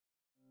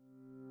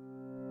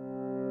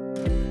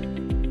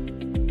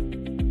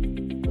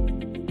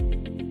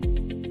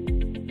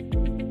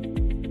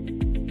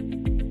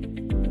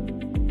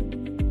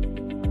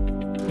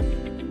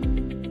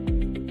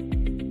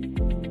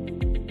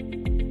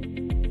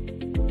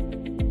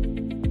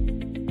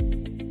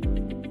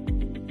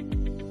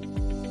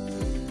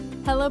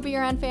Hello,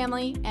 BRN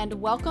family, and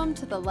welcome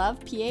to the Love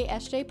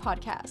PASJ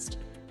podcast.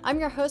 I'm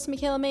your host,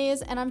 Michaela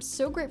Mays, and I'm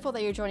so grateful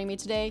that you're joining me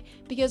today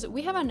because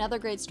we have another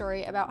great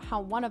story about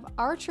how one of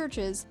our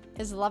churches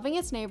is loving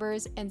its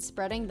neighbors and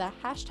spreading the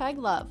hashtag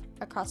love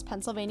across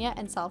Pennsylvania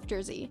and South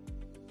Jersey.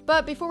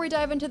 But before we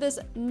dive into this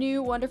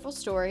new wonderful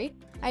story,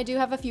 I do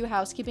have a few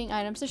housekeeping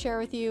items to share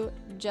with you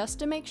just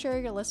to make sure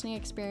your listening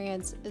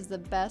experience is the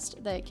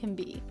best that it can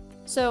be.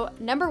 So,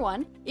 number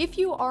one, if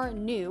you are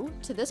new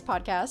to this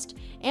podcast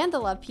and the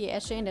Love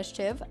PASJ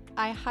initiative,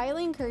 I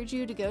highly encourage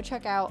you to go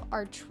check out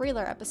our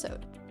trailer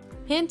episode.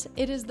 Hint,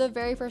 it is the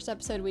very first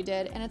episode we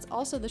did, and it's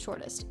also the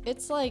shortest.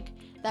 It's like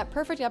that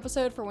perfect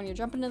episode for when you're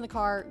jumping in the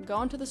car,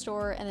 going to the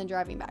store, and then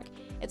driving back.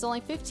 It's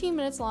only 15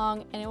 minutes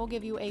long, and it will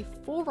give you a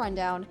full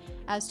rundown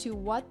as to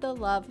what the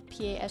Love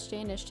PASJ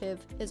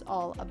initiative is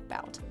all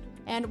about.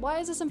 And why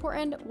is this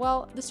important?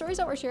 Well, the stories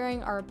that we're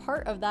sharing are a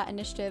part of that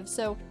initiative,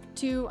 so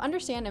to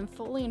understand and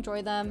fully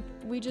enjoy them,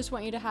 we just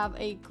want you to have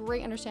a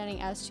great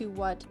understanding as to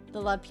what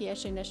the Love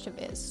PASJ initiative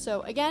is.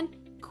 So again,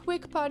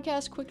 quick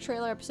podcast, quick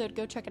trailer episode,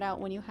 go check it out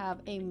when you have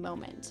a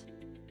moment.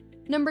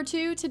 Number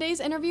two,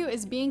 today's interview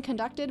is being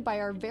conducted by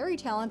our very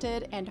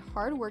talented and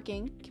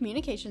hardworking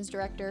communications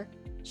director,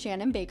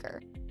 Shannon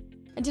Baker.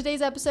 In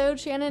today's episode,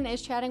 Shannon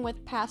is chatting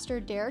with Pastor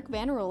Derek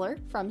Van Ruler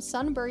from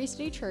Sunbury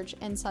City Church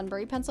in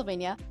Sunbury,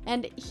 Pennsylvania,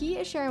 and he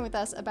is sharing with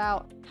us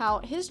about how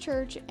his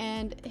church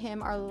and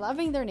him are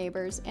loving their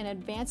neighbors and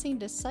advancing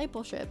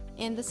discipleship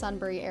in the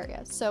Sunbury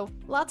area. So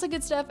lots of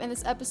good stuff in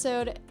this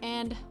episode,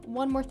 and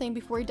one more thing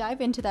before we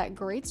dive into that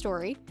great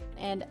story,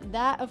 and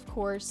that, of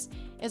course,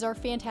 is our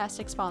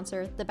fantastic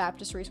sponsor, the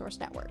Baptist Resource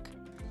Network.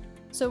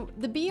 So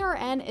the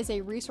BRN is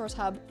a resource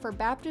hub for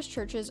Baptist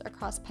churches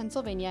across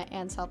Pennsylvania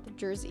and South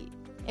Jersey.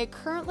 It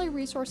currently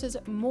resources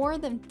more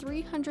than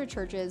 300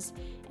 churches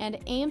and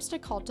aims to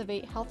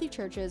cultivate healthy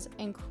churches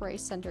and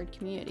Christ-centered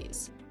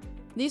communities.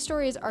 These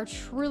stories are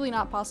truly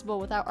not possible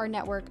without our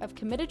network of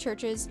committed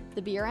churches,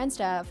 the BRN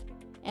staff,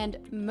 and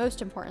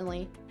most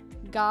importantly,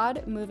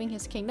 God moving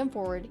his kingdom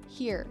forward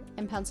here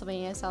in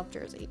Pennsylvania and South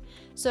Jersey.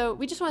 So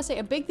we just want to say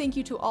a big thank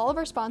you to all of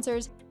our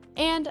sponsors.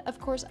 And of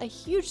course, a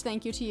huge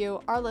thank you to you,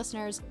 our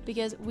listeners,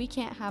 because we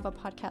can't have a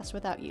podcast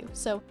without you.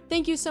 So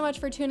thank you so much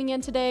for tuning in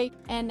today.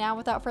 And now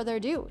without further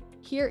ado,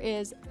 here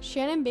is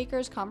Shannon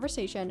Baker's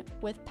conversation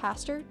with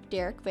Pastor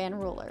Derek Van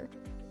Ruler.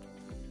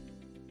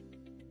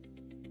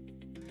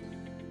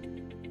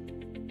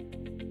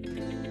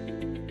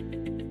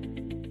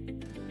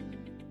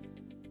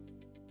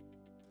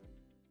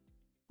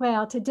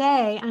 Well,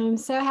 today I'm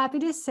so happy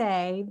to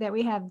say that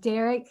we have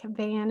Derek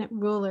Van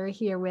Ruler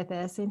here with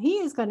us, and he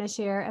is going to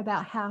share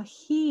about how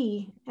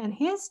he and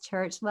his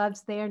church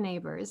loves their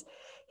neighbors.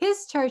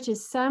 His church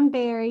is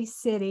Sunbury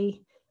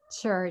City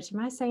Church. Am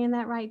I saying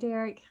that right,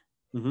 Derek?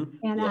 Mm-hmm.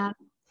 And yeah.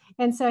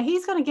 And so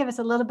he's going to give us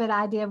a little bit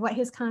idea of what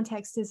his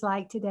context is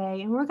like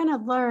today, and we're going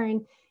to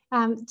learn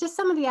just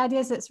some of the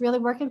ideas that's really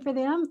working for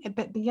them.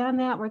 But beyond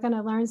that, we're going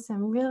to learn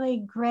some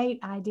really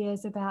great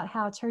ideas about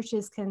how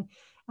churches can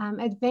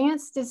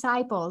advance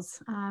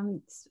disciples,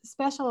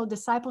 special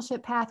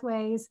discipleship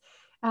pathways,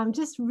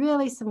 just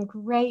really some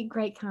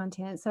great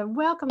content. So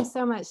welcome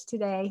so much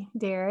today,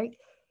 Derek.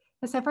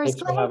 And so first,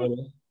 Thanks for having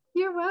me.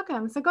 You're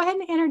welcome. So go ahead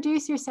and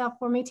introduce yourself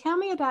for me. Tell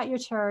me about your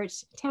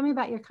church. Tell me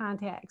about your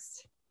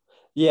context.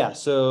 Yeah,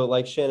 so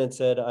like Shannon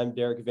said, I'm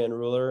Derek Van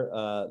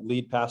Ruler,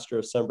 lead pastor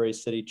of Sunbury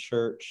City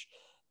Church.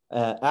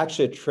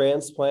 Actually a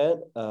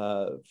transplant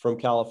from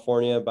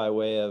California by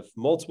way of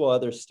multiple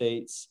other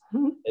states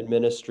and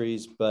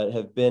ministries, but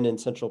have been in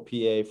Central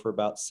PA for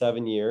about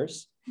 7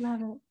 years.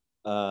 Love it.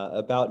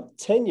 About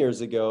 10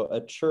 years ago,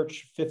 a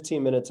church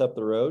 15 minutes up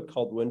the road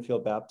called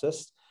Winfield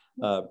Baptist,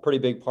 pretty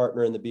big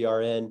partner in the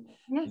BRN.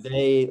 Yes.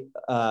 They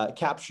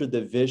captured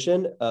the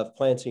vision of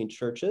planting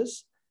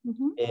churches.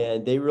 Mm-hmm.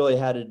 And they really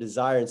had a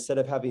desire, instead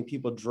of having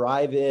people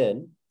drive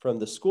in from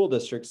the school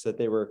districts that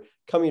they were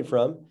coming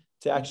from,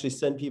 to actually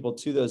send people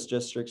to those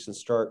districts and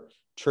start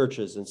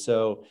churches. And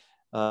so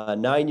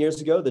 9 years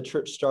ago, the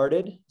church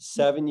started.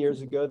 7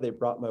 years ago, they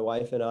brought my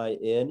wife and I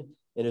in.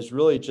 And it's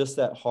really just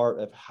that heart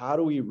of how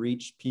do we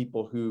reach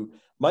people who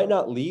might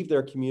not leave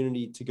their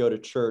community to go to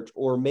church,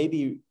 or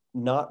maybe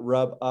not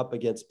rub up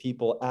against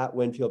people at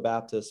Winfield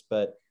Baptist,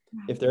 but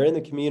if they're in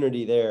the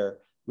community there,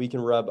 we can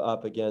rub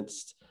up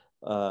against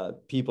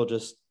people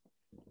just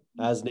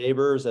as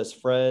neighbors, as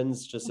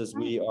friends, just as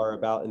we are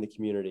about in the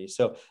community.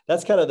 So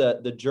that's kind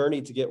of the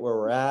journey to get where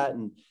we're at.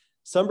 And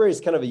Sunbury is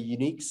kind of a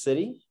unique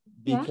city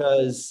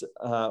because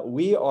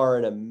we are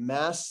in a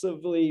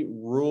massively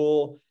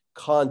rural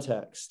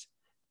context.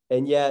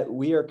 And yet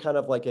we are kind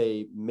of like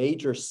a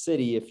major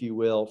city, if you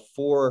will,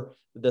 for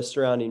the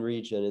surrounding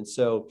region. And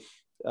so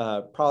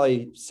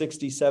probably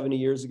 60, 70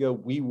 years ago,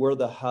 we were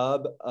the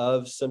hub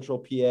of Central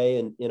PA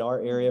and in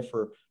our area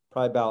for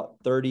probably about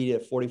 30 to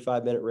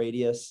 45 minute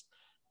radius.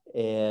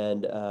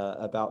 And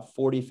about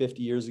 40,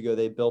 50 years ago,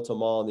 they built a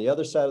mall on the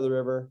other side of the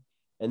river.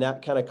 And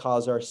that kind of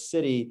caused our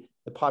city,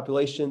 the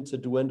population to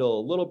dwindle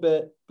a little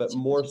bit, but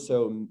more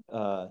so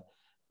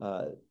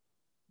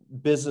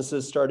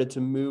businesses started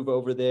to move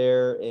over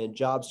there and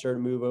jobs started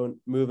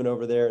moving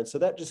over there. And so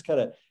that just kind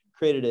of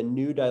created a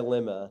new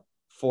dilemma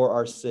for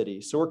our city.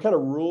 So we're kind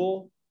of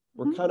rural,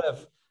 we're kind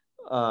of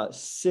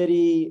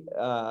city.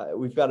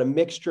 We've got a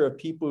mixture of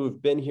people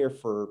who've been here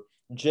for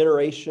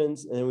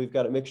generations, and then we've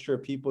got a mixture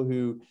of people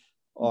who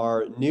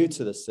are new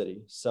to the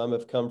city. Some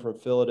have come from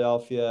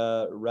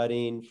Philadelphia,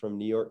 Reading, from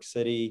New York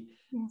City,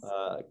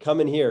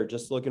 coming here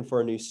just looking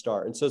for a new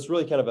start. And so it's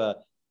really kind of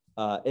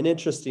an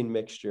interesting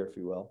mixture, if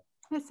you will.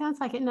 It sounds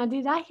like it. Now,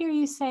 did I hear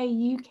you say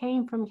you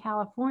came from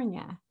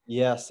California?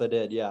 Yes, I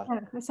did. Yeah.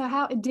 So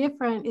how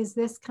different is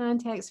this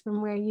context from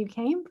where you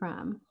came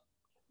from?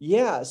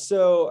 Yeah,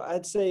 so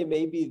I'd say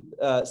maybe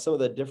some of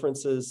the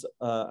differences.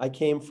 I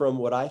came from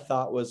what I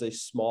thought was a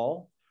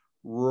small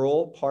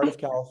rural part of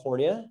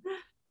California.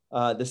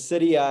 The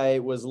city I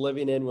was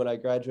living in when I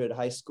graduated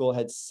high school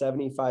had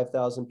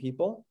 75,000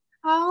 people.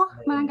 Oh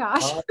my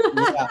gosh.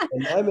 Yeah,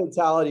 and my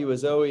mentality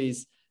was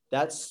always,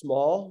 that's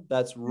small,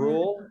 that's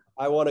rural.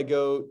 I want to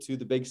go to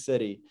the big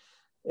city.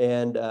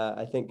 And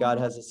I think God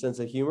has a sense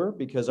of humor,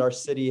 because our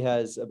city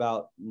has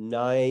about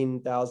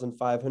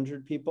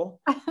 9,500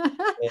 people.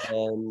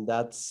 And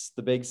that's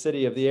the big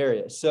city of the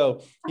area.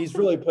 So he's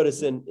really put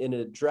us in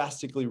a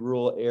drastically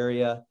rural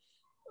area.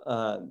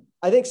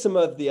 I think some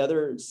of the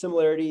other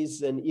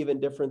similarities and even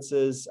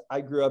differences,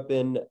 I grew up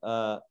in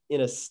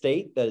a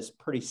state that is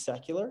pretty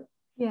secular.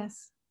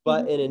 Yes.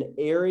 But in an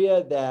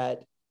area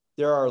that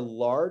there are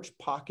large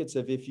pockets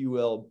of, if you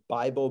will,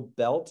 Bible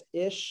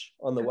Belt-ish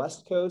on the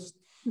West Coast,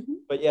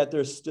 but yet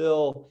there's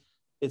still,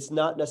 it's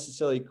not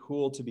necessarily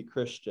cool to be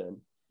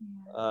Christian.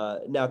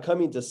 Now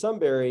coming to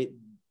Sunbury,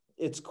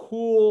 it's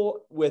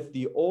cool with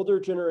the older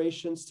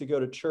generations to go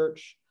to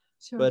church,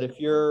 but if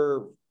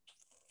you're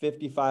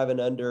 55 and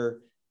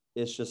under,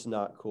 it's just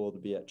not cool to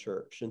be at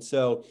church. And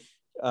so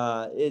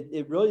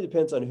it really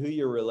depends on who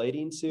you're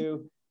relating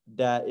to,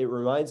 that it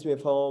reminds me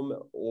of home,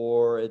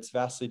 or it's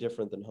vastly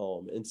different than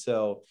home. And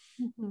so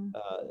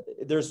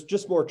there's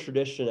just more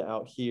tradition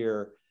out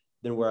here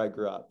than where I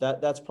grew up.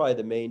 That's probably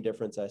the main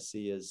difference I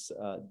see, is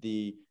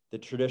the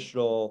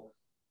traditional,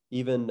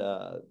 even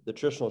the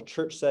traditional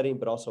church setting,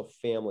 but also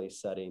family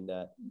setting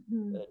that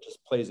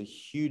just plays a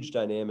huge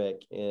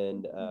dynamic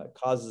and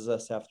causes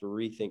us to have to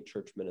rethink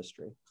church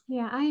ministry.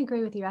 Yeah, I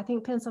agree with you. I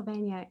think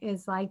Pennsylvania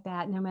is like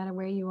that no matter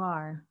where you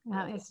are.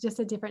 It's just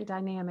a different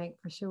dynamic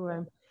for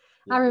sure.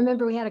 I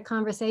remember we had a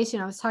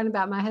conversation. I was talking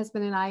about my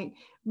husband and I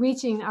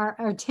reaching or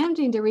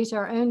attempting to reach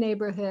our own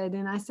neighborhood.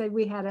 And I said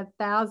we had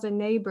 1,000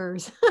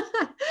 neighbors.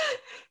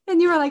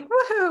 And you were like,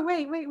 whoa,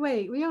 wait.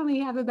 We only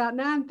have about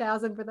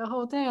 9,000 for the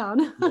whole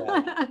town.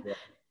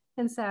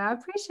 And so I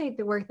appreciate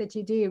the work that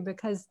you do,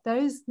 because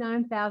those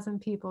 9,000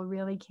 people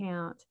really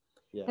count.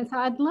 And so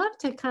I'd love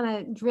to kind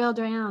of drill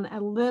down a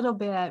little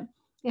bit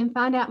and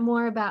find out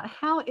more about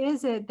how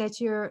is it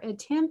that you're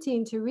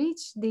attempting to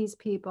reach these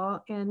people,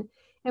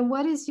 and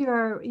what is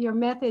your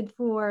method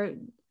for,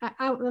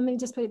 let me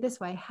just put it this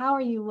way, how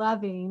are you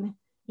loving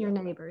your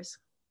neighbors?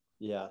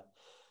 Yeah.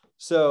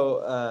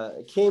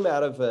 So came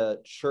out of a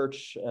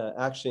church,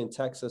 actually in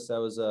Texas. That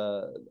was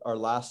our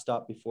last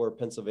stop before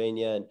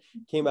Pennsylvania, and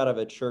came out of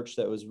a church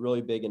that was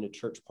really big into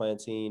church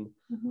planting,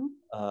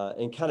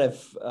 and kind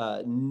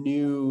of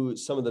knew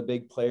some of the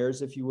big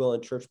players, if you will,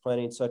 in church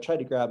planting. So I tried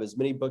to grab as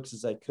many books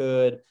as I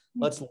could.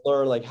 Let's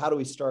learn, like, how do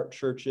we start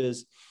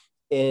churches?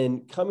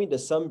 And coming to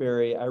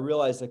Sunbury, I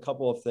realized a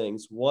couple of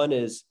things. One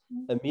is,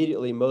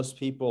 immediately, most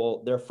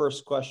people, their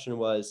first question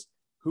was,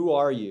 who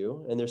are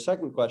you? And their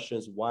second question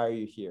is, why are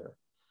you here?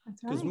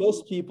 Because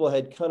most people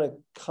had kind of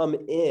come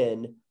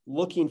in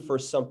looking for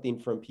something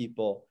from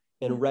people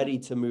and ready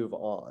to move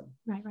on.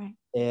 Right.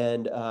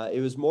 And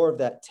it was more of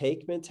that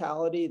take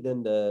mentality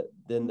than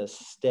the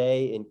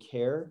stay and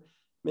care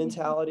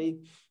mentality.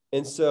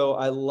 And so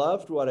I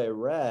loved what I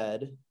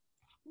read,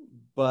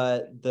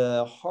 but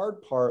the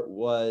hard part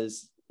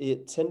was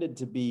it tended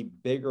to be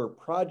bigger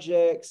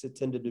projects. It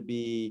tended to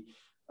be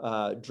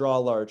draw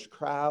large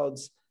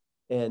crowds.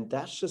 And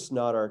that's just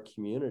not our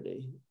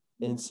community.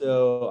 And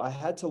so I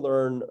had to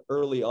learn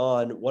early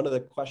on. One of the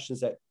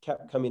questions that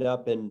kept coming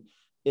up in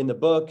the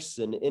books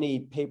and any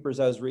papers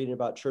I was reading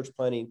about church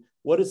planting,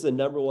 what is the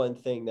number one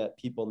thing that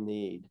people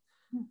need?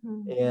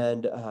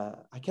 And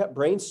I kept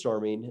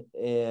brainstorming,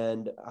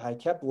 and I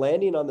kept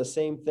landing on the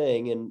same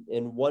thing,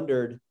 and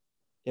wondered,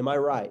 am I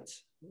right?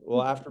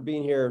 Well, after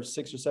being here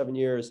 6 or 7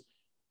 years,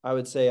 I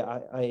would say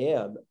I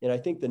am. And I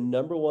think the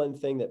number one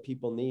thing that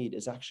people need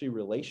is actually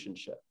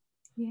relationship.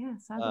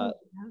 Yes, I believe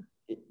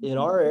that. In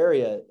our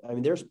area, I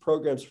mean, there's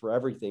programs for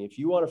everything. If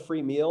you want a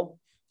free meal,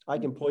 I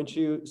can point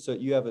you so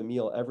you have a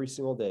meal every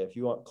single day. If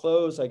you want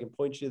clothes, I can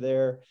point you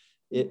there.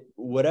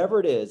 Whatever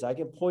it is, I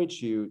can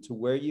point you to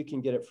where you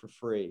can get it for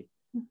free.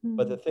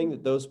 But the thing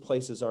that those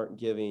places aren't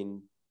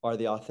giving are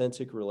the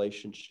authentic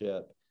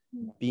relationship,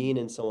 being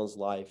in someone's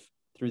life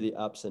through the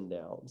ups and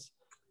downs.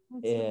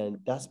 And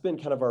that's been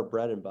kind of our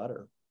bread and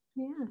butter.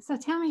 Yeah. So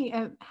tell me,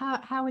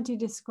 how would you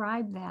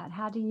describe that?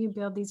 How do you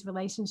build these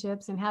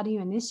relationships, and how do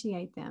you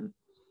initiate them?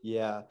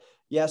 Yeah.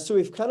 Yeah. So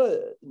we've kind of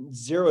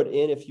zeroed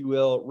in, if you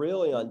will,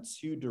 really on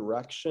two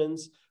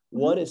directions.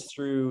 One is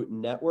through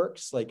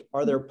networks. Like,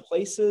 are there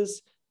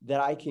places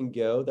that I can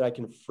go, that I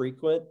can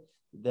frequent,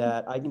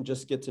 that I can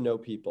just get to know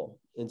people?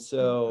 And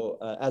so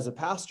as a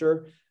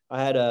pastor,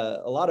 I had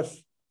a lot of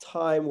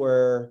time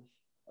where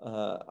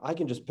I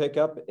can just pick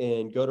up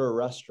and go to a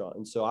restaurant.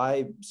 And so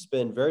I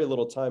spend very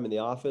little time in the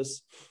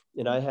office,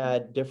 and I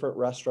had different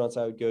restaurants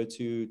I would go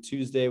to.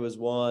 Tuesday was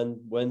one,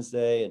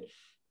 Wednesday,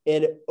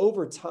 and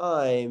over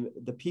time,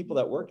 the people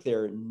that work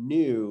there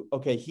knew,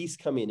 okay, he's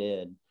coming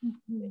in.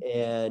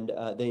 And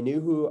they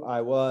knew who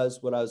I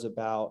was, what I was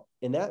about.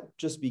 And that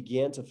just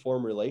began to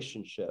form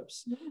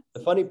relationships.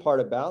 The funny part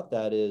about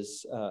that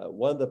is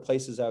one of the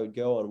places I would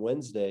go on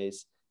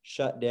Wednesdays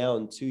shut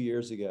down 2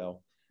 years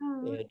ago.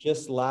 And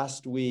just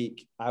last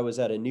week, I was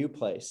at a new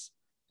place,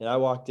 and I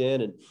walked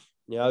in, and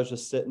I was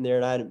just sitting there,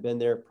 and I hadn't been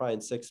there probably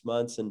in 6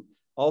 months. And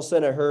all of a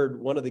sudden I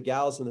heard one of the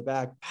gals in the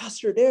back,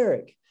 "Pastor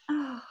Derek."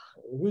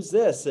 Who's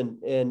this?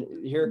 And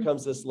here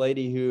comes this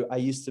lady who I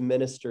used to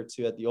minister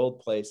to at the old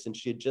place, and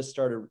she had just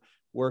started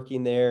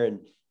working there. And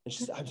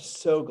she said, "I'm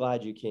so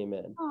glad you came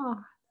in."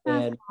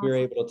 And we were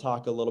able to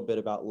talk a little bit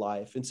about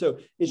life. And so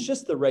it's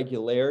just the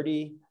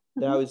regularity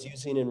that I was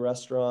using in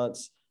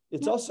restaurants.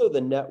 It's also the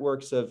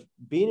networks of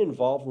being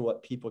involved in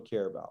what people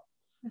care about.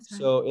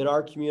 So in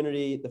our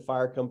community, the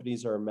fire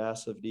companies are a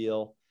massive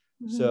deal.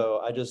 So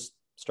I just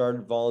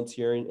started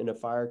volunteering in a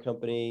fire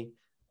company.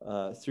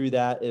 Through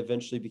that,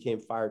 eventually became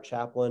fire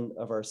chaplain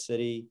of our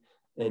city,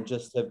 and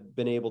just have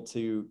been able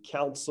to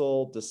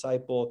counsel,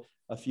 disciple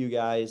a few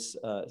guys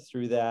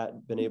through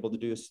that, been able to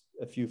do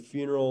a few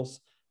funerals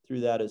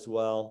through that as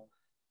well.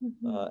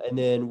 And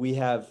then we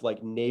have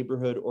like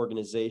neighborhood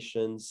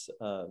organizations.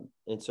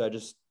 And so I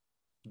just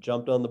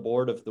jumped on the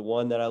board of the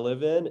one that I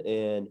live in,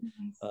 and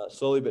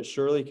slowly but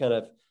surely kind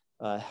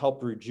of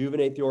helped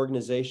rejuvenate the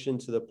organization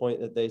to the point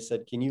that they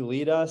said, "Can you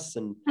lead us?"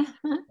 And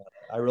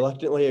I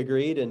reluctantly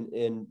agreed,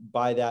 and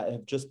by that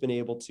have just been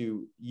able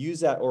to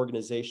use that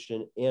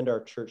organization and our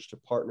church to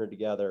partner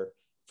together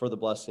for the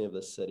blessing of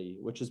the city,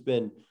 which has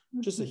been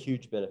just a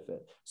huge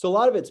benefit. So a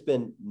lot of it's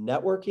been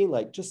networking,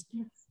 like just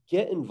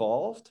get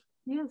involved.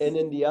 And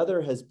then the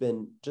other has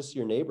been just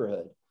your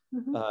neighborhood.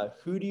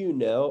 Who do you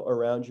know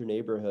around your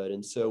neighborhood?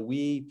 And so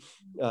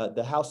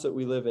the house that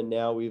we live in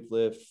now, we've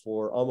lived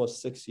for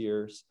almost 6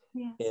 years,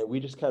 and we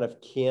just kind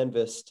of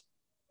canvassed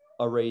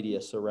a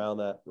radius around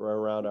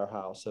our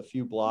house, a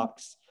few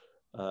blocks.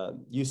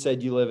 You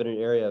said you live in an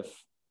area of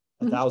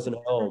 1,000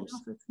 homes.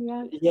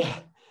 Yeah.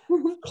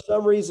 For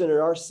some reason in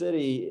our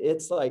city,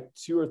 it's like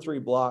 2 or 3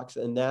 blocks,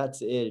 and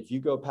that's it. If you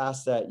go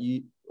past that,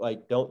 you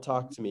like, don't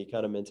talk to me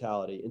kind of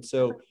mentality. And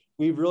so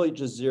we've really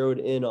just zeroed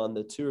in on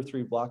the 2 or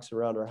 3 blocks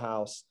around our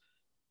house.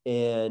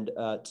 And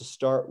to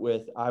start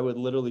with, I would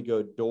literally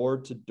go door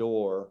to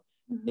door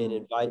and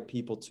invite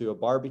people to a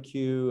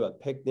barbecue, a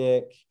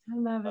picnic. I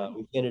love it.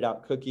 We handed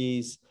out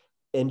cookies,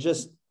 and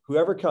just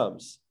whoever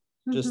comes,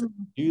 just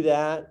do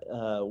that.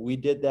 We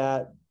did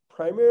that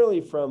primarily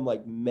from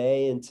like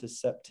May into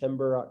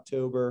September,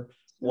 October,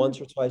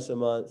 once or twice a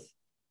month.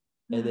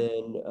 And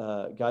then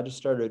God just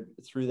started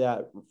through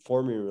that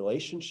forming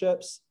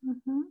relationships.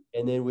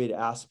 And then we'd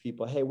ask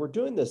people, "Hey, we're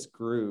doing this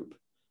group.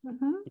 Would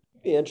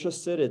you be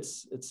interested?"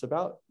 It's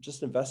about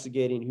just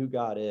investigating who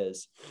God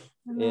is.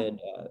 And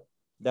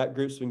that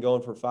group's been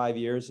going for 5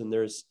 years, and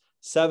there's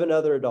 7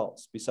 other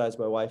adults besides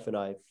my wife and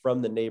I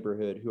from the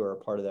neighborhood who are a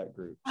part of that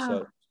group. So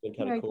it's been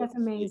kind of cool. That's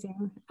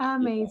amazing.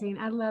 Amazing.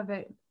 I love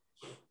it.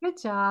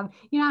 Good job.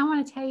 I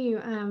want to tell you,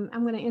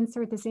 I'm going to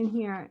insert this in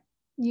here.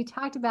 You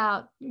talked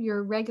about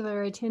your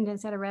regular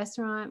attendance at a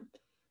restaurant.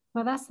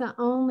 Well, that's the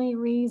only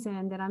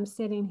reason that I'm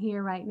sitting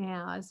here right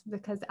now, is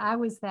because I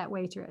was that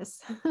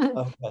waitress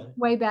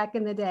way back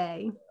in the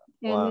day.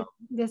 And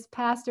this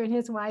pastor and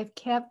his wife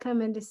kept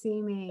coming to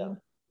see me.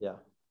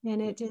 And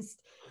it just,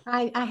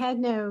 I had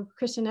no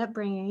Christian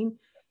upbringing.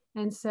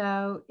 And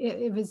so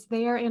it was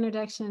their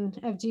introduction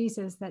of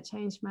Jesus that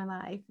changed my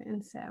life.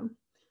 And so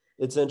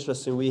it's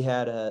interesting. We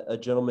had a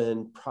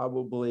gentleman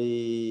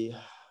probably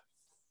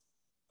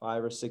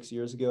 5 or 6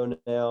 years ago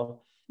now.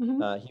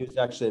 He was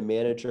actually a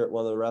manager at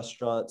one of the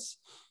restaurants.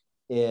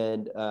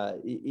 And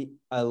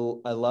I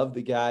love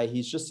the guy.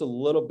 He's just a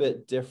little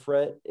bit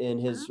different in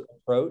his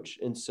approach.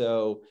 And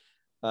so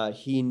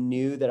he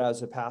knew that I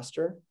was a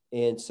pastor.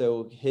 And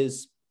so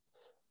his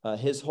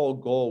whole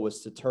goal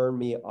was to turn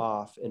me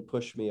off and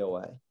push me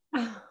away.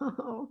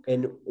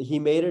 And he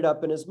made it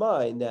up in his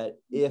mind that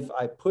if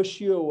I push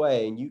you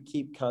away and you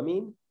keep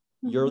coming,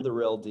 you're the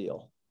real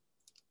deal.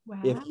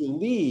 If you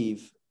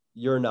leave,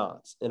 you're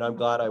not. And I'm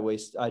glad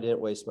I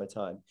didn't waste my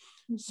time.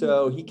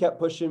 So he kept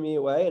pushing me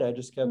away, and I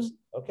just kept,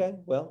 okay,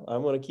 well,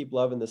 I'm going to keep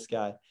loving this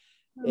guy.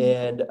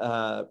 And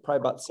probably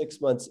about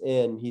 6 months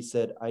in, he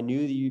said, "I knew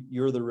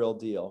you're the real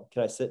deal.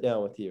 Can I sit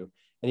down with you?"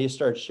 And he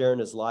started sharing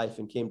his life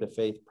and came to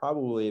faith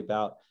probably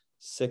about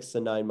 6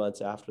 to 9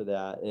 months after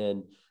that,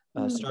 and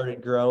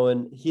started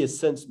growing. He has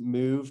since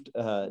moved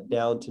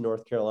down to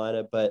North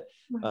Carolina, but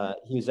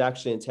he was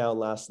actually in town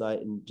last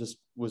night and just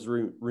was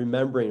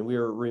remembering. We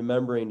were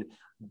remembering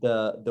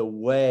the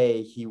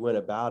way he went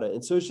about it.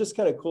 And so it's just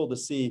kind of cool to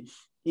see,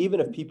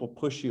 even if people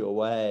push you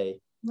away,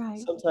 Right.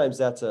 sometimes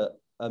that's a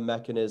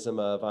mechanism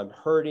of I'm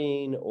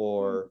hurting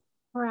or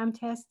I'm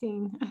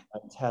testing.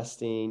 I'm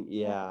testing.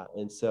 Yeah.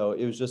 And so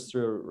it was just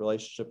through a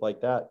relationship like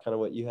that, kind of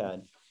what you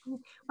had. Well,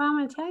 I'm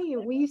going to tell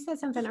you, you said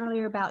something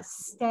earlier about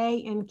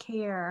stay and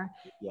care.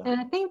 Yeah. And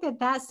I think that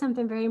that's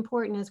something very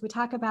important as we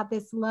talk about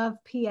this Love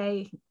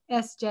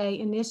PASJ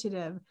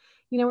initiative.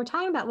 You know, we're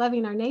talking about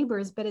loving our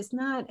neighbors, but it's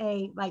not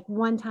a like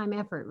one-time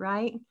effort,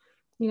 right?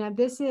 You know,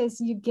 this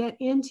is, you get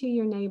into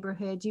your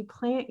neighborhood, you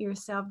plant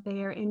yourself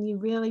there, and you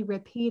really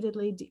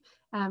repeatedly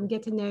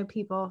get to know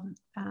people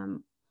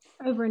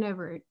over and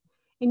over.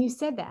 And you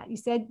said that. You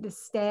said the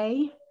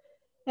stay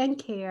and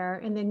care.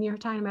 And then you're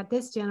talking about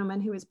this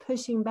gentleman who was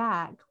pushing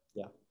back.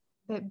 Yeah.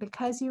 But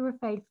because you were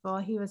faithful,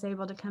 he was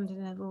able to come to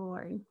know the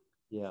Lord.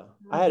 Yeah.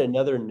 I had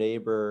another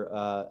neighbor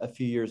a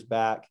few years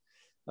back.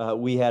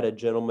 We had a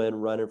gentleman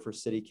running for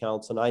city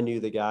council, and I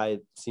knew the guy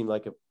seemed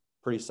like a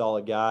pretty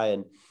solid guy.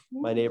 And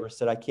my neighbor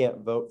said, I can't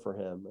vote for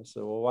him. I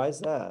said, well, why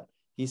is that?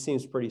 He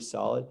seems pretty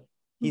solid.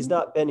 He's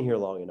not been here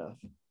long enough.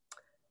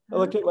 I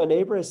looked at my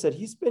neighbor and said,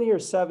 he's been here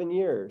 7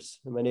 years.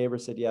 And my neighbor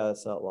said, yeah,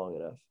 that's not long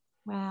enough.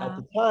 Wow. At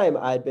the time,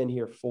 I'd been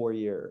here 4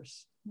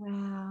 years.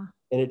 Wow.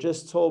 And it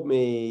just told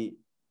me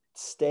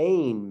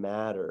staying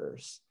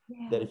matters.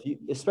 Yeah. That if you,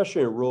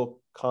 especially in a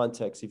rural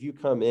context, if you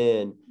come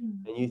in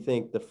and you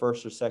think the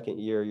first or second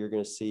year you're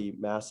going to see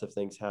massive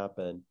things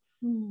happen,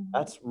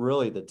 that's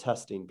really the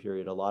testing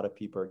period a lot of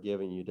people are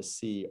giving you to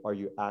see, are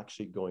you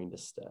actually going to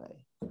stay?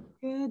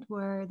 Good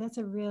word. That's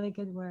a really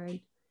good word.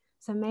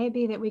 So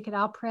maybe that we could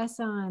all press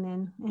on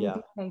and be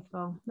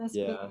faithful. That's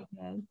very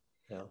good.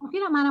 Yeah. Well, if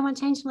you don't mind, I want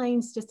to change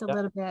lanes just a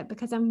little bit,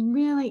 because I'm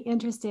really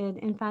interested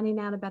in finding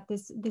out about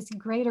this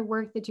greater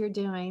work that you're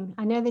doing.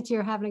 I know that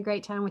you're having a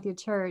great time with your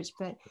church,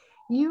 but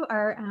you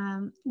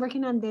are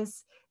working on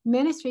this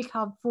ministry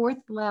called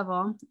Fourth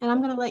Level, and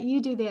I'm going to let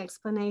you do the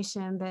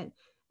explanation, but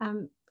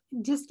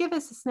just give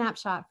us a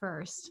snapshot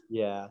first.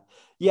 Yeah.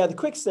 The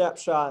quick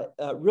snapshot,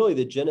 really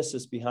the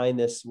genesis behind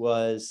this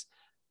was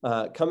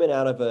coming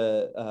out of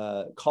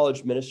a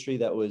college ministry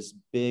that was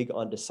big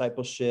on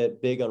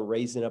discipleship, big on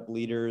raising up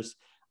leaders.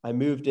 I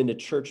moved into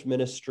church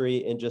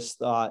ministry and just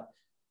thought,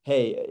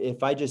 hey,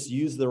 if I just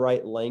use the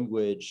right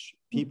language,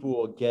 people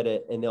will get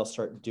it and they'll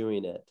start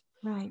doing it.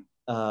 Right.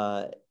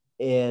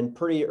 And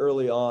pretty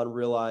early on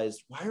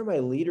realized, why are my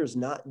leaders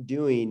not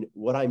doing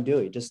what I'm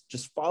doing?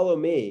 Just follow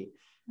me.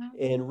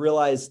 And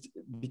realized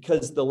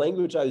because the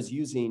language I was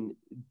using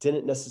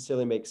didn't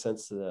necessarily make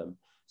sense to them.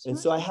 And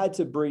so I had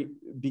to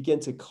begin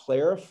to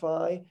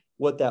clarify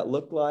what that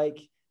looked like.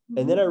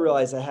 And then I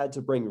realized I had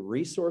to bring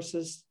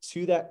resources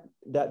to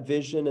that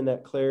vision and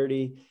that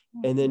clarity,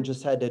 and then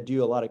just had to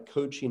do a lot of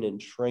coaching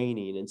and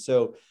training. And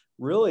so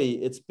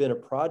really, it's been a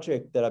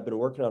project that I've been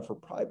working on for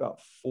probably about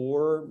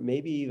 4,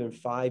 maybe even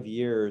 5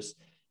 years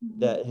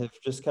that have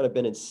just kind of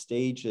been in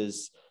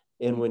stages.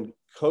 And when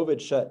COVID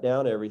shut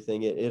down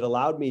everything, it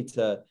allowed me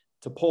to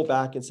pull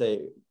back and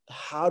say,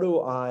 how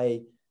do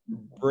I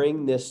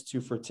bring this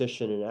to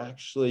fruition and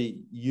actually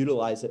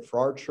utilize it for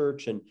our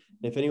church, and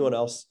if anyone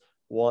else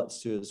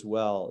wants to as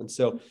well? And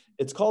so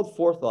it's called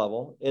Fourth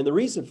Level. And the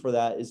reason for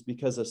that is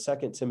because of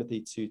 2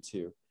 Timothy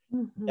 2:2.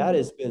 That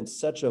has been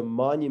such a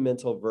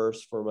monumental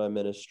verse for my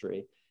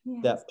ministry,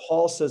 that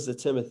Paul says to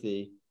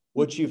Timothy,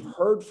 what you've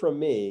heard from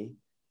me,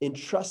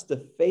 entrust to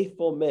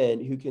faithful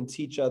men who can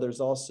teach others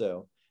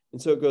also.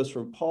 And so it goes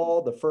from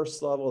Paul, the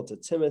first level, to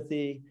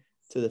Timothy,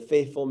 to the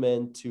faithful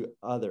men, to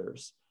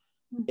others.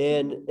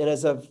 And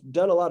as I've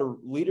done a lot of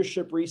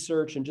leadership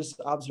research and just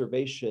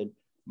observation,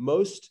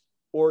 most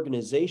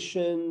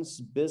organizations,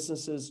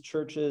 businesses,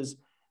 churches,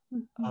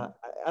 I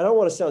don't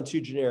want to sound too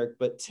generic,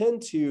 but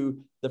tend to,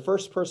 the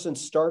first person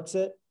starts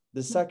it,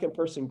 the second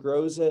person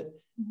grows it,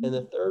 and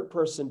the third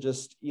person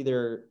just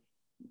either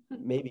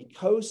maybe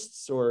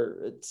coasts,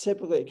 or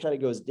typically it kind of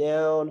goes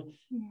down,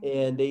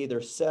 and they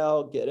either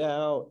sell, get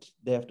out,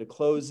 they have to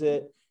close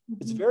it.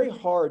 It's very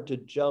hard to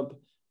jump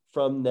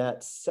from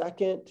that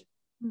second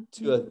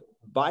to a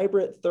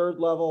vibrant third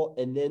level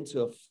and then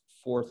to a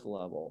fourth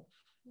level.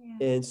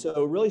 And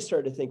so really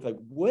started to think, like,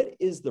 what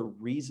is the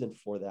reason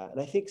for that? And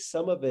I think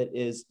some of it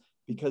is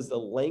because the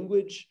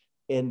language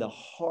and the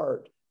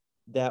heart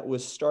that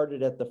was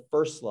started at the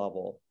first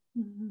level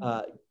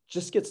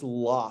just gets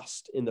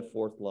lost in the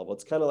fourth level.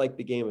 It's kind of like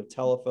the game of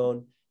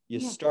telephone.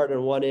 You start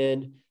on one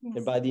end,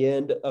 and by the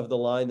end of the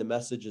line, the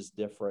message is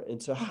different.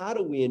 And so how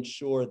do we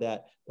ensure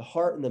that the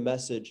heart and the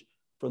message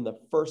from the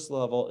first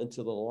level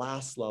into the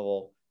last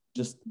level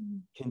just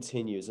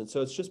continues? And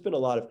so it's just been a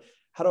lot of,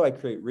 how do I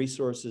create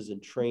resources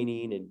and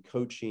training and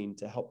coaching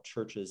to help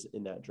churches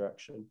in that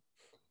direction?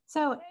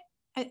 So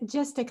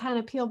just to kind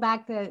of peel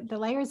back the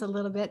layers a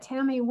little bit,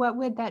 tell me, what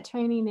would that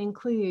training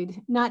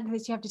include? Not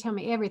that you have to tell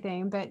me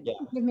everything, but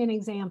give me an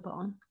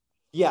example.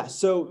 Yeah,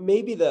 so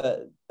maybe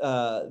the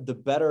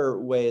better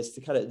way is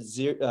to kind of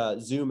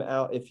zoom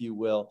out, if you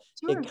will.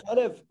 It kind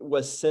of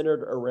was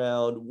centered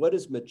around, what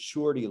does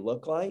maturity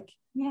look like?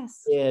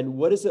 Yes. And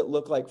what does it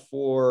look like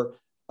for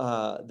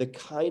the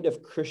kind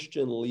of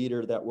Christian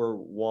leader that we're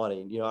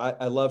wanting? You know,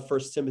 I love 1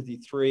 Timothy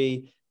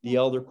 3, the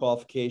elder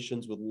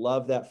qualifications, would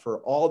love that for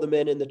all the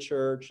men in the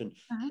church,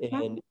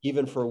 and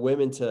even for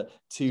women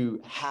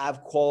to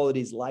have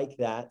qualities like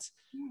that.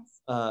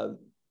 Yes.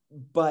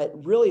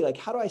 But really, like,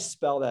 how do I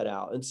spell that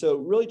out? And so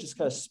really just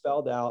kind of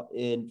spelled out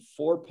in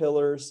 4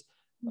 pillars: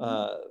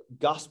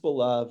 gospel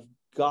love,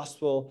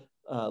 gospel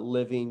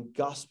living,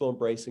 gospel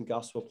embracing,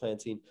 gospel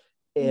planting,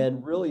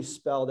 and really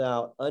spelled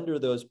out under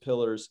those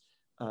pillars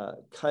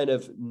kind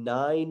of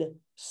 9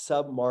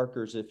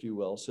 sub-markers, if you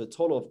will. So a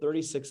total of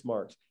 36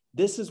 marks.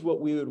 This is what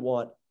we would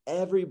want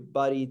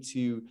everybody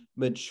to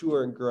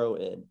mature and grow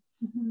in.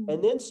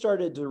 And then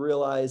started to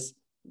realize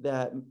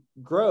that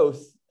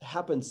growth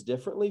happens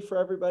differently for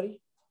everybody.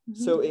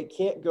 So it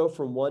can't go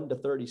from 1 to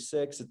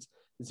 36.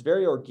 It's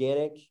very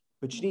organic,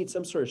 but you need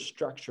some sort of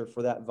structure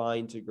for that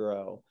vine to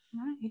grow.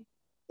 Right.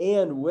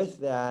 And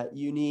with that,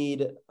 you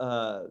need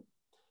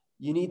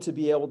to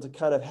be able to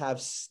kind of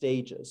have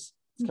stages.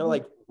 It's kind of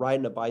like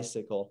riding a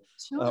bicycle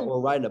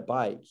or riding a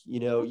bike. You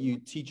know, you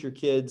teach your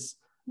kids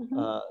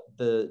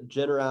the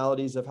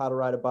generalities of how to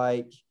ride a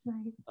bike.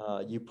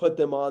 Right. You put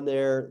them on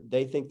there.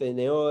 They think they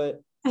know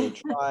it. They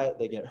try it.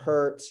 They get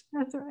hurt.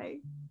 That's right.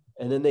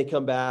 And then they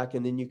come back,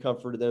 and then you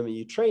comfort them and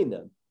you train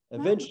them.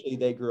 Eventually,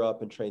 they grow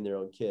up and train their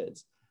own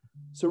kids.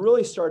 So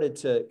really started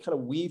to kind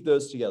of weave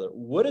those together.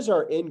 What is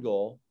our end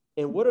goal?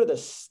 And what are the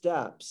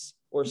steps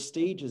or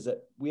stages that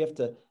we have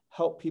to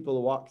help people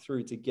to walk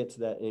through to get to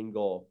that end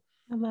goal?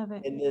 I love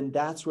it. And then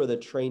that's where the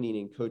training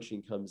and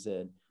coaching comes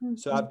in.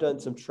 So I've done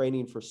some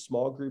training for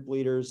small group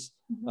leaders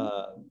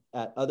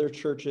at other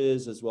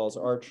churches as well as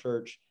our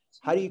church.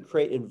 How do you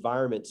create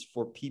environments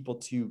for people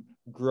to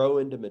grow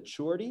into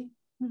maturity?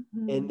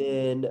 And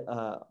then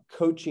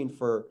coaching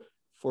for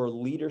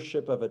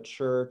leadership of a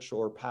church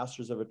or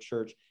pastors of a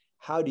church.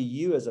 How do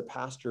you as a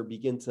pastor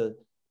begin to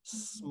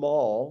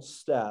small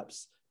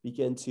steps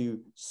begin to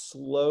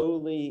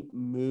slowly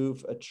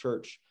move a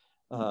church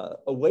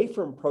away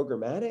from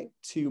programmatic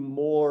to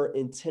more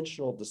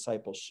intentional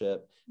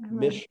discipleship,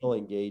 missional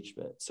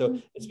engagement?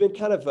 So it's been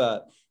kind of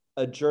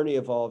a journey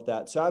of all of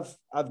that. So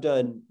I've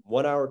done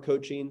 1-hour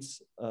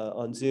coachings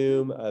on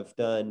Zoom. I've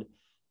done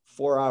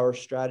 4-hour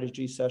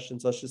strategy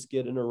sessions. Let's just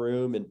get in a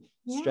room and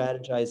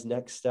strategize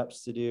next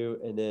steps to do.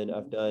 And then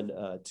I've done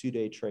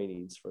 2-day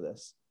trainings for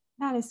this.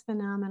 That is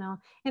phenomenal.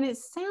 And it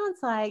sounds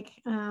like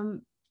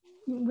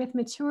with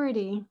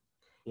maturity,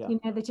 you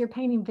know, that you're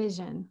painting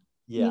vision.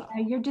 You know,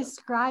 you're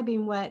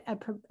describing what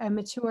a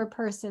mature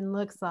person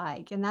looks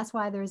like. And that's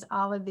why there's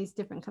all of these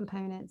different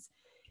components.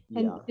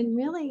 And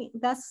really,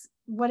 that's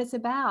what it's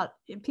about.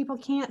 People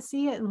can't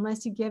see it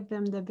unless you give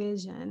them the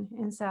vision.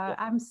 And so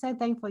I'm so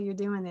thankful you're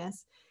doing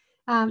this.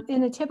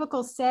 In a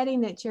typical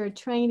setting that you're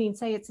training,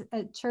 say it's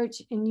a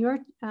church in your,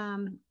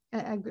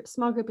 a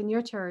small group in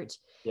your church,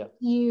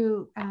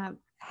 you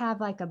have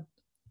like a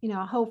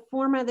whole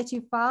format that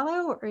you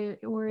follow,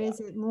 or is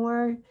it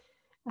more,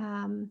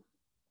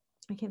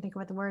 I can't think of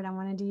what the word I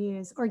wanted to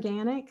use,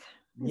 organic?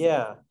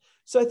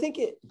 So I think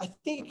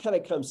it kind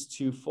of comes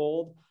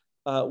twofold.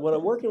 When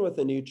I'm working with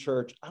a new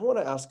church, I want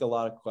to ask a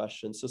lot of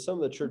questions. So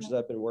some of the churches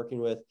I've been working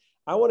with,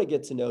 I want to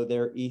get to know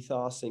their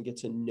ethos and get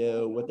to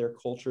know what their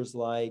culture's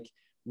like,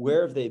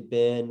 where have they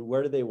been,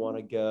 where do they want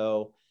to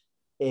go.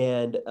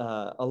 And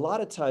a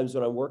lot of times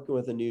when I'm working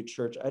with a new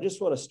church, I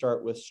just want to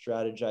start with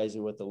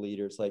strategizing with the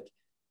leaders. Like,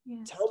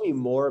 tell me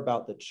more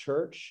about the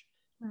church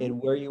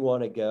and where you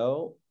want to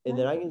go. And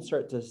then I can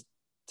start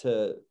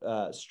to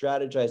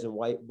strategize and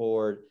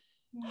whiteboard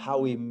how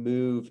we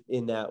move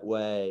in that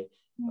way.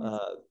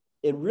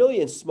 And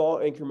really in small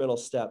incremental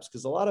steps,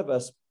 because a lot of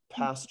us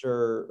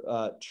pastor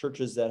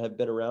churches that have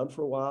been around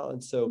for a while.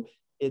 And so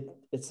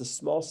it's the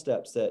small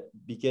steps that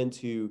begin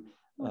to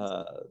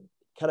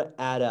kind of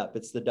add up.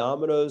 It's the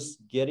dominoes,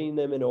 getting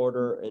them in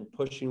order and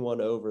pushing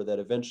one over that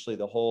eventually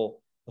the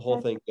whole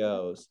thing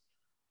goes.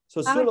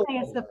 So I would say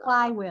it's the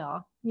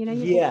flywheel. You know,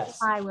 you get the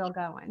flywheel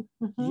going.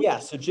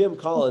 So Jim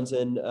Collins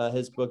in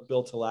his book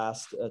Built to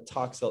Last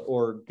talks,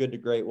 or Good to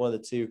Great, one of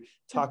the two,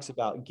 talks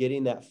about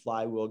getting that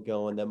flywheel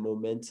going, that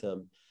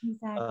momentum.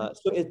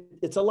 So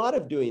it's a lot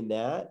of doing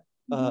that.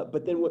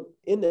 But then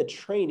in the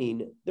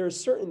training, there are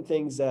certain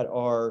things that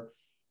are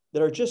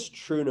just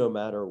true no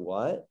matter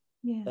what.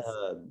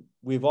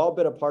 We've all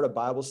been a part of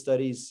Bible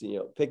studies. You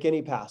know, pick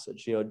any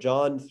passage. You know,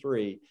 John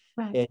 3,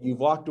 and you've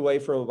walked away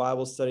from a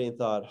Bible study and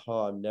thought,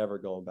 "Oh, I'm never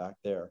going back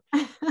there."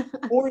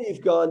 Or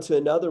you've gone to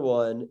another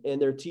one and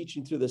they're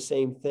teaching through the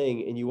same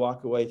thing, and you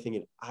walk away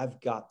thinking,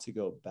 "I've got to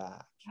go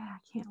back." I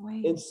can't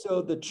wait. And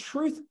so the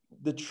truth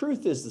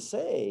is the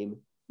same.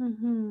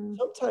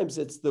 Sometimes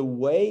it's the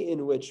way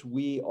in which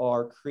we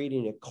are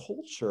creating a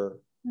culture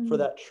for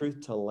that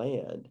truth to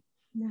land.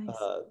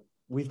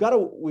 We've got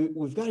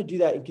to do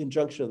that in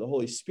conjunction with the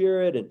Holy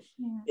Spirit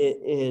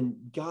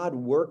and God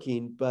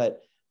working.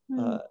 But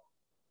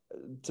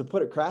to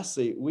put it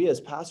crassly, we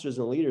as pastors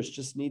and leaders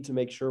just need to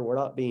make sure we're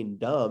not being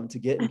dumb to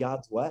get in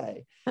God's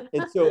way.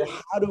 And so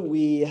how do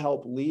we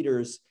help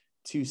leaders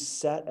to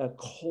set a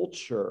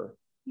culture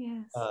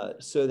Yes.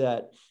 so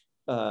that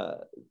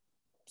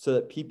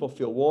people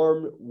feel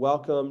warm,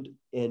 welcomed,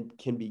 and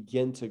can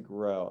begin to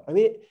grow. I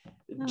mean,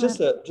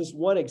 just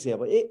one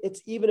example.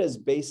 It's even as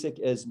basic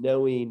as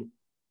knowing,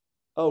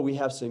 oh, we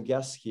have some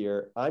guests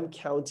here. I'm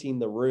counting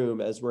the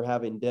room as we're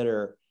having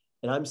dinner,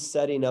 and I'm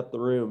setting up the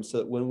room so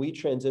that when we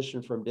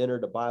transition from dinner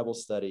to Bible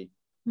study,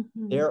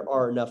 there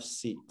are enough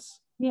seats.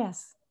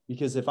 Yes.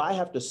 Because if I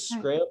have to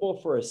scramble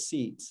for a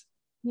seat,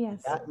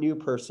 that new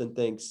person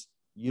thinks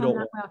you don't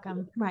not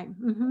welcome. Right.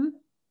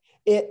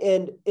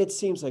 And it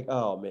seems like,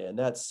 oh man,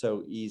 that's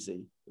so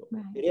easy.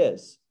 Right. It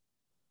is.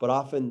 But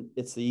often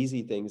it's the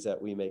easy things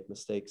that we make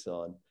mistakes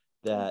on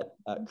that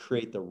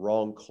create the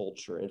wrong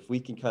culture. And if we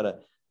can kind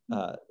of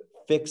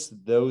fix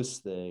those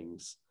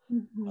things,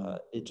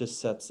 it just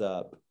sets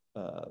up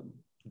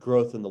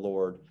growth in the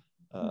Lord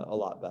a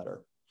lot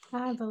better.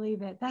 I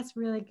believe it. That's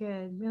really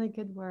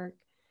good work.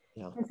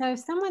 Yeah. And so if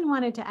someone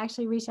wanted to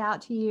actually reach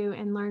out to you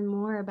and learn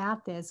more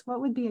about this, what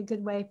would be a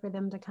good way for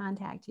them to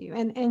contact you?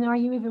 And are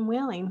you even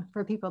willing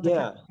for people to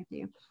contact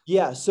you?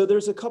 Yeah. So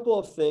there's a couple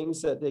of things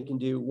that they can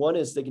do. One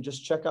is they can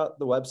just check out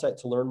the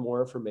website to learn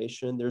more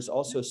information. There's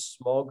also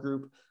small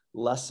group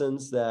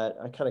lessons that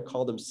I kind of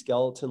call them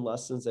skeleton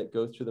lessons that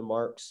go through the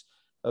marks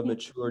of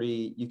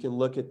maturity. You can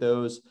look at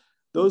those.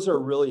 Those are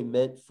really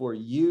meant for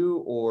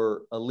you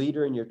or a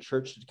leader in your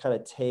church to kind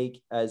of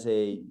take as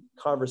a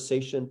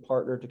conversation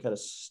partner to kind of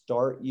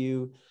start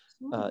you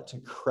to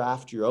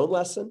craft your own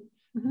lesson.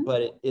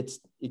 But it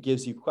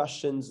gives you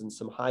questions and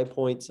some high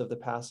points of the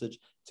passage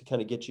to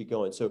kind of get you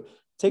going. So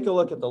take a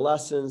look at the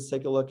lessons,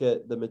 take a look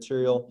at the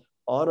material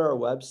on our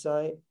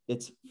website.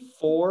 It's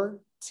 4th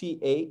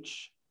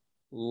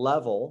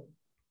level,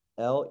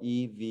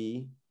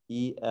 level.org.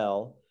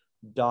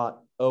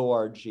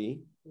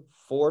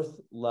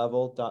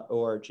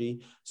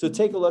 fourthlevel.org. So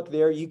take a look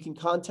there. You can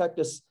contact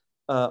us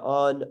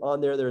on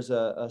there. There's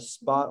a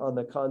spot on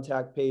the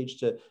contact page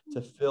to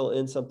fill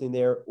in something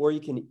there, or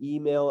you can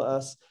email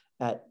us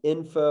at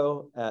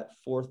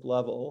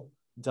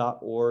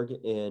info@fourthlevel.org.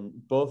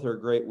 And both are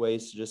great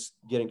ways to just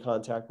get in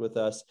contact with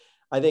us.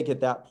 I think at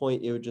that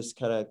point, it would just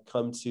kind of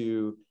come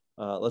to,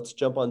 let's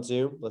jump on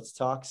Zoom. Let's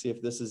talk, see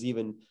if this is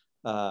even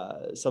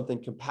something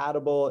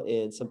compatible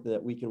and something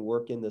that we can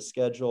work in the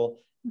schedule.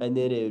 And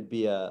then it would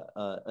be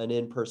an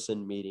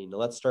in-person meeting.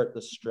 Let's start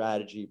the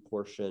strategy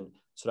portion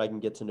so that I can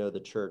get to know the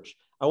church.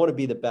 I want to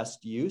be the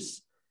best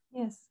use.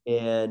 Yes.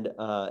 And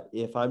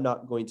if I'm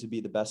not going to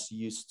be the best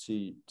use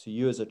to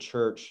you as a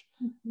church,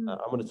 I'm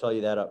going to tell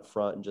you that up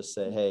front and just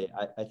say, hey,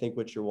 I think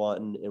what you're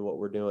wanting and what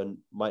we're doing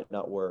might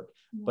not work.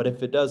 But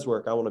if it does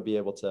work, I want to be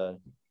able to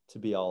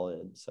be all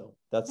in. So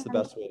that's the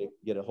best way to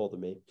get a hold of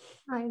me.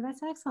 All right.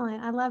 That's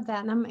excellent. I love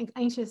that. And I'm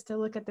anxious to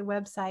look at the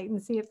website and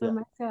see it for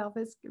myself.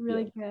 It's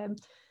really good.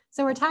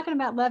 So we're talking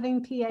about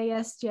loving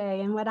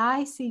PASJ, and what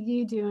I see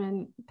you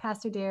doing,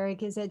 Pastor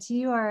Derek, is that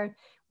you are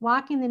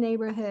walking the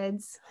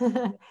neighborhoods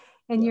and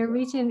you're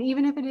reaching,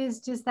 even if it is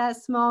just that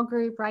small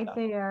group right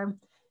there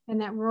in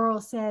that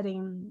rural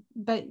setting,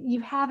 but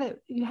you have a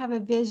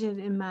vision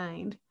in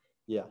mind.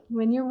 Yeah.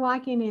 When you're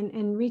walking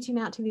and reaching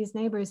out to these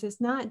neighbors, it's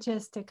not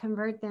just to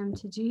convert them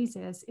to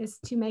Jesus, it's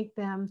to make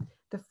them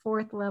the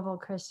fourth level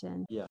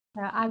Christian. Yeah.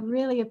 I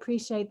really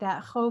appreciate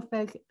that whole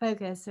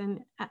focus.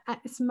 And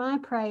it's my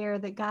prayer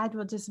that God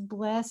will just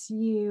bless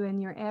you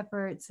and your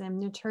efforts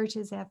and your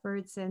church's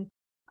efforts and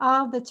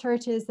all the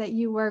churches that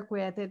you work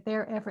with, that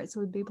their efforts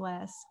would be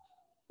blessed.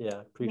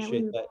 Yeah.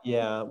 Appreciate that.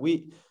 Yeah.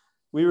 We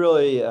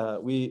really,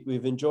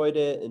 we've enjoyed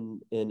it.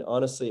 And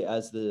honestly,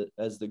 as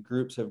the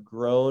groups have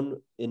grown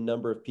in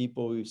number of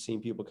people, we've seen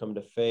people come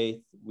to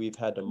faith. We've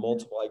had to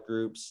multiply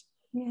groups.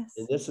 Yes.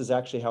 And this is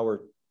actually how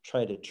we're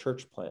trying to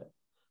church plant.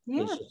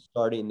 Yeah. It's just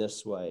starting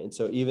this way. And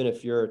so even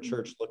if you're a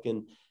church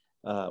looking,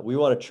 we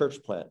want a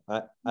church plant.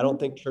 I don't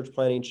think church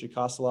planting should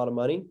cost a lot of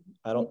money.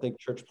 I don't think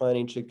church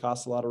planting should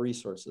cost a lot of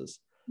resources.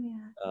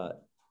 Yeah.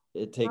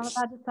 It takes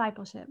all about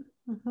discipleship.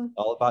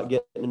 all about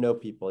getting to know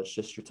people. It's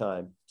just your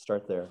time.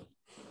 Start there.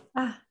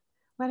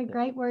 What a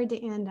great word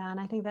to end on.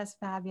 I think that's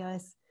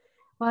fabulous.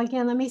 Well,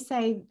 again, let me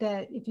say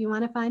that if you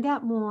want to find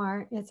out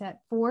more, it's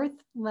at Fourth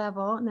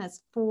Level, and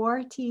that's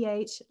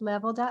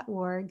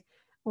 4thlevel.org,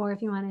 or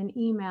if you want an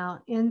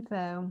email,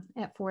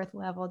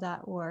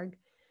 info@fourthlevel.org.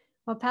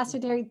 Well, Pastor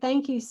Derek,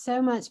 thank you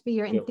so much for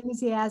your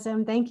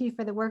enthusiasm. Thank you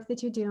for the work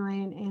that you're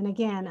doing. And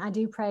again, I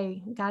do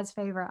pray God's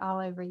favor all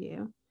over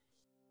you.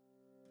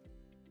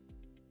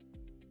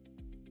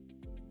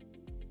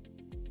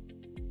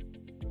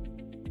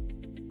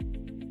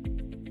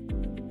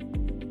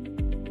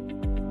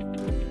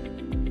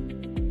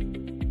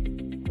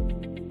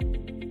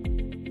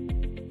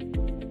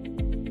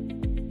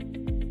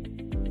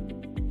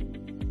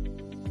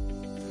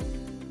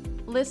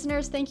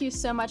 Listeners, thank you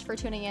so much for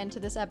tuning in to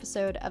this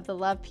episode of the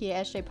Love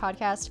PASJ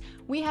podcast.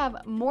 We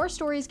have more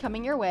stories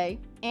coming your way,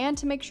 and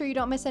to make sure you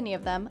don't miss any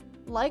of them,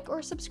 like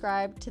or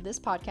subscribe to this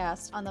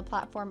podcast on the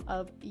platform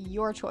of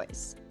your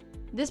choice.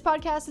 This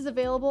podcast is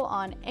available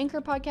on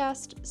Anchor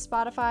Podcast,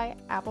 Spotify,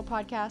 Apple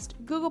Podcast,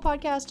 Google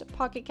Podcast,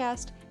 Pocket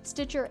Cast,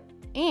 Stitcher,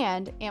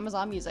 and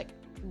Amazon Music.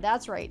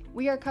 That's right,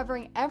 we are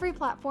covering every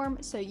platform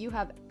so you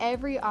have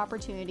every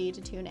opportunity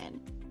to tune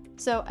in.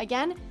 So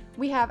again,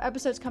 we have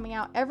episodes coming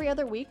out every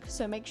other week,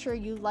 so make sure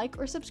you like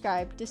or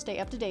subscribe to stay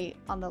up to date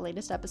on the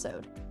latest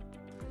episode.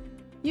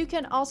 You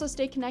can also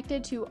stay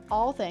connected to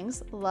all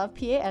things Love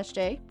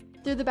PASJ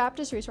through the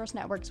Baptist Resource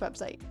Network's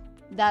website.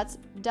 That's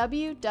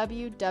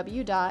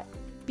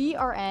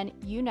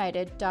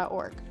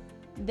www.brnunited.org.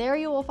 There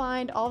you will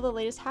find all the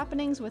latest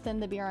happenings within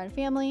the BRN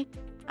family,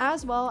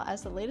 as well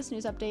as the latest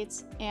news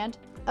updates and,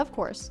 of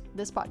course,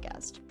 this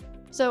podcast.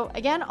 So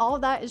again, all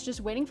of that is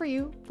just waiting for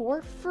you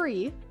for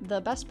free, the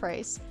best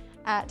price,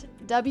 at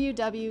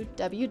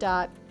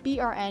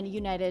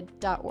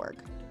www.brnunited.org.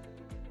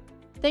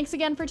 Thanks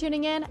again for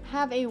tuning in.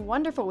 Have a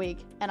wonderful week,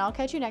 and I'll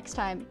catch you next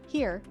time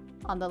here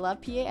on the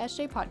Love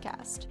PASJ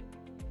podcast.